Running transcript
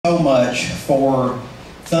much for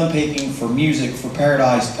thumb picking, for music, for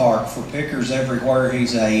Paradise Park, for pickers everywhere.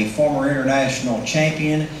 He's a former international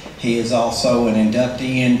champion. He is also an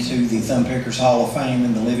inductee into the Thumbpickers Hall of Fame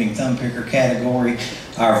in the Living Thumb Picker category.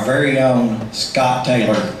 Our very own Scott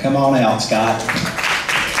Taylor. Come on out, Scott.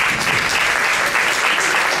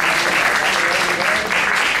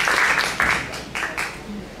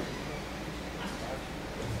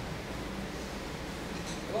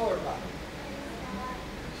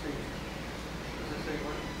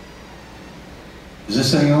 Is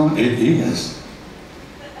this thing on? It is.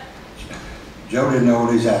 Joe didn't know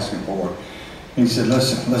what he's asking for. He said,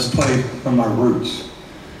 let's play from my roots,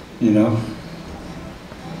 you know?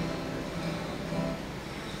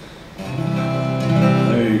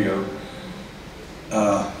 There you go.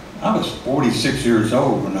 I was 46 years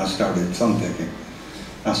old when I started thumb picking.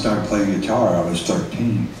 I started playing guitar, I was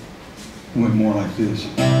 13. It went more like this.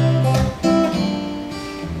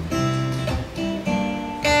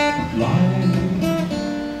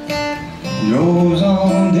 Goes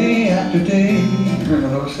on day after day. Remember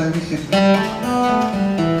those things?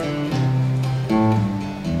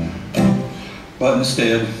 But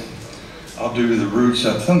instead, I'll do the roots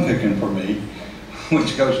of thumb picking for me,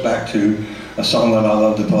 which goes back to a song that I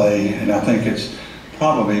love to play, and I think it's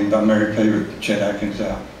probably my very favorite Chet Atkins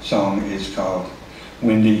song. It's called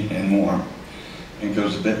Windy and Warm. It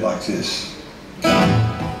goes a bit like this.